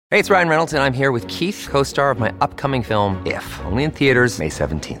Hey, it's Ryan Reynolds, and I'm here with Keith, co-star of my upcoming film, If, only in theaters May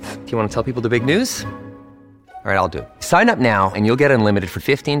 17th. Do you want to tell people the big news? All right, I'll do it. Sign up now and you'll get unlimited for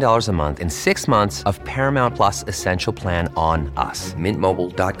 $15 a month and 6 months of Paramount Plus Essential Plan on us.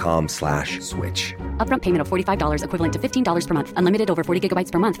 MintMobile.com/switch. Upfront payment of $45 equivalent to $15 per month. Unlimited over 40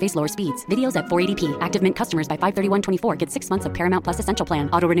 gigabytes per month. Face lower speeds. Videos at 480p. Active Mint customers by 531.24 get 6 months of Paramount Plus Essential Plan.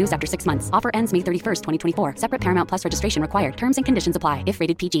 Auto renews after 6 months. Offer ends May 31st, 2024. Separate Paramount Plus registration required. Terms and conditions apply if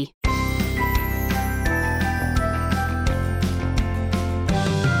rated PG.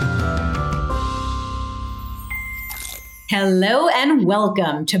 Hello and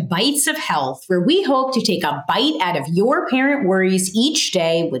welcome to Bites of Health, where we hope to take a bite out of your parent worries each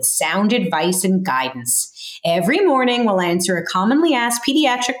day with sound advice and guidance. Every morning, we'll answer a commonly asked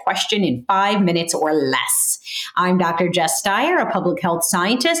pediatric question in 5 minutes or less. I'm Dr. Jess Steyer, a public health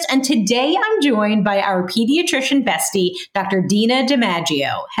scientist, and today I'm joined by our pediatrician bestie, Dr. Dina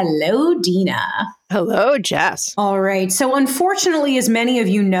DiMaggio. Hello, Dina. Hello, Jess. All right. So unfortunately, as many of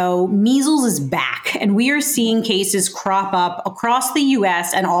you know, measles is back, and we are seeing cases crop up across the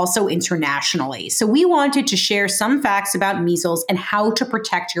U.S. and also internationally. So we wanted to share some facts about measles and how to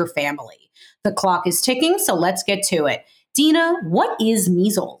protect your family. The clock is ticking, so let's get to it. Dina, what is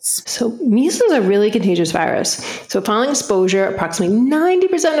measles? So measles is a really contagious virus. So following exposure, approximately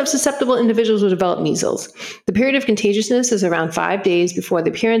 90% of susceptible individuals will develop measles. The period of contagiousness is around 5 days before the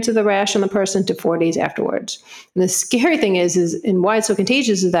appearance of the rash on the person to 4 days afterwards. And the scary thing is and why it's so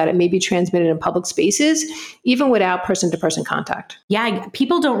contagious is that it may be transmitted in public spaces, even without person-to-person contact. Yeah,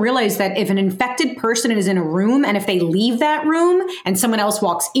 people don't realize that if an infected person is in a room and if they leave that room and someone else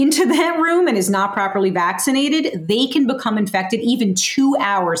walks into that room and is not properly vaccinated, they can become infected even 2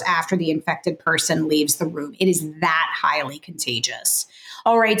 hours after the infected person leaves the room. It is that highly contagious.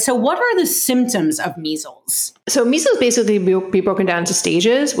 All right, so what are the symptoms of measles? So measles basically be broken down into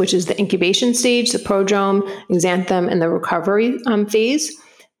stages, which is the incubation stage, the prodrome, exanthem, and the recovery phase.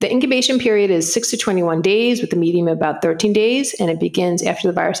 The incubation period is 6 to 21 days with a median of about 13 days, and it begins after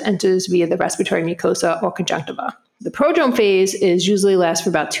the virus enters via the respiratory mucosa or conjunctiva. The prodrome phase usually lasts for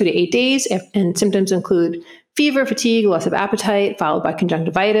about 2 to 8 days, and symptoms include fever, fatigue, loss of appetite, followed by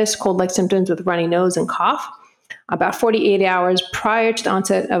conjunctivitis, cold-like symptoms with runny nose and cough. About 48 hours prior to the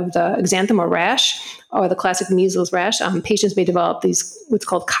onset of the exanthem or rash, or the classic measles rash, patients may develop these what's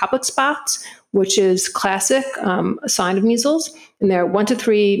called Koplik spots, which is classic a sign of measles. And they're 1 to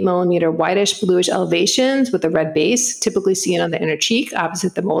 3 millimeter whitish bluish elevations with a red base, typically seen on the inner cheek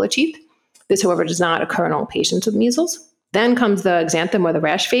opposite the molar teeth. This, however, does not occur in all patients with measles. Then comes the exanthem or the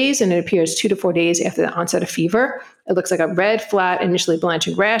rash phase, and it appears 2 to 4 days after the onset of fever. It looks like a red, flat, initially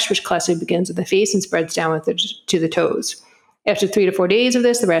blanching rash, which classically begins with the face and spreads down to the toes. After 3 to 4 days of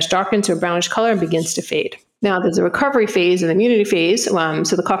this, the rash darkens to a brownish color and begins to fade. Now, there's a recovery phase and the immunity phase.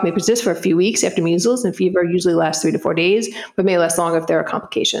 So the cough may persist for a few weeks after measles, and fever usually lasts 3 to 4 days, but may last longer if there are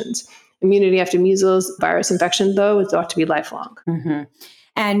complications. Immunity after measles virus infection, though, is thought to be lifelong. Mm-hmm.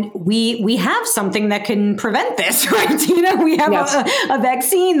 And we have something that can prevent this, right? We have a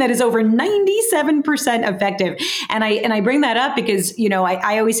vaccine that is over 97% effective. And I bring that up because,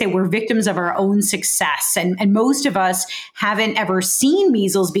 I always say we're victims of our own success. And most of us haven't ever seen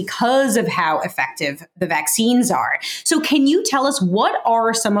measles because of how effective the vaccines are. So can you tell us what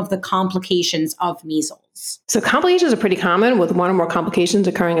are some of the complications of measles? So complications are pretty common, with one or more complications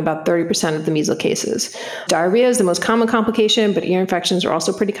occurring about 30% of the measles cases. Diarrhea is the most common complication, but ear infections are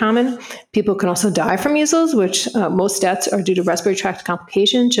also pretty common. People can also die from measles, which most deaths are due to respiratory tract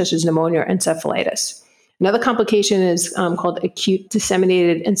complications, such as pneumonia or encephalitis. Another complication is called acute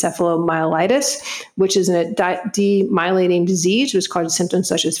disseminated encephalomyelitis, which is a demyelinating disease, which causes symptoms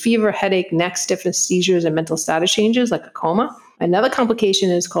such as fever, headache, neck stiffness, seizures, and mental status changes like a coma. Another complication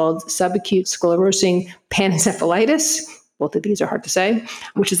is called subacute sclerosing panencephalitis. Both of these are hard to say,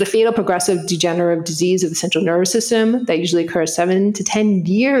 which is a fatal progressive degenerative disease of the central nervous system that usually occurs 7 to 10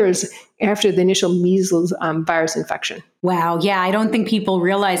 years after the initial measles virus infection. Wow. Yeah. I don't think people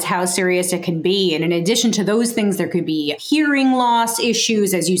realize how serious it can be. And in addition to those things, there could be hearing loss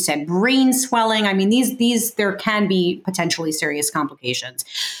issues, as you said, brain swelling. I mean, there can be potentially serious complications.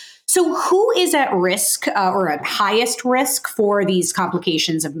 So who is at risk or at highest risk for these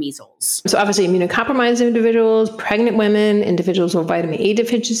complications of measles? So obviously immunocompromised individuals, pregnant women, individuals with vitamin A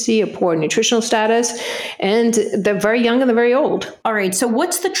deficiency or poor nutritional status, and the very young and the very old. All right. So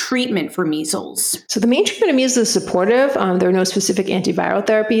what's the treatment for measles? So the main treatment of measles is supportive. There are no specific antiviral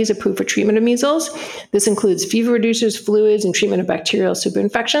therapies approved for treatment of measles. This includes fever reducers, fluids, and treatment of bacterial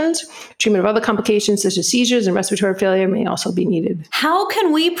superinfections. Treatment of other complications such as seizures and respiratory failure may also be needed. How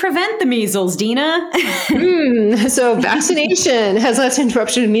can we prevent prevent the measles, Dina? So vaccination has less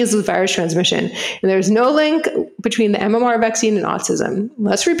interruption of measles virus transmission. And there's no link between the MMR vaccine and autism.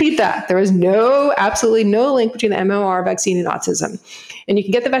 Let's repeat that. There is absolutely no link between the MMR vaccine and autism. And you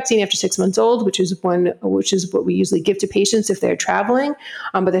can get the vaccine after 6 months old, which is what we usually give to patients if they're traveling.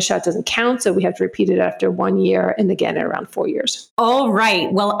 But the shot doesn't count. So we have to repeat it after 1 year and again at around 4 years. All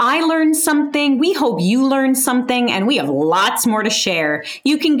right. Well, I learned something. We hope you learned something, and we have lots more to share.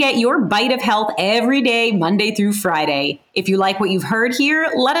 You can get your bite of health every day, Monday through Friday. If you like what you've heard here,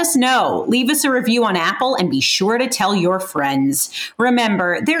 let us know. Leave us a review on Apple and be sure to tell your friends.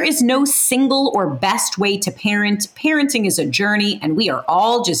 Remember, there is no single or best way to parent. Parenting is a journey, and we are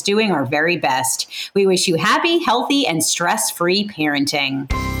all just doing our very best. We wish you happy, healthy, and stress-free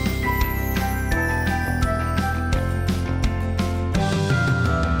parenting.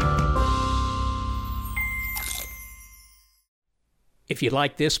 If you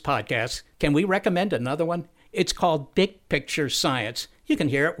like this podcast, can we recommend another one? It's called Big Picture Science. You can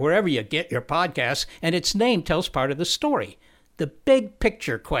hear it wherever you get your podcasts, and its name tells part of the story. The big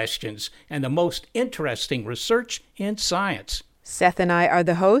picture questions and the most interesting research in science. Seth and I are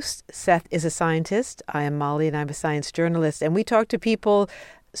the hosts. Seth is a scientist. I am Molly, and I'm a science journalist. And we talk to people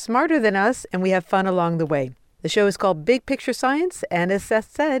smarter than us, and we have fun along the way. The show is called Big Picture Science, and as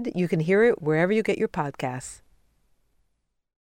Seth said, you can hear it wherever you get your podcasts.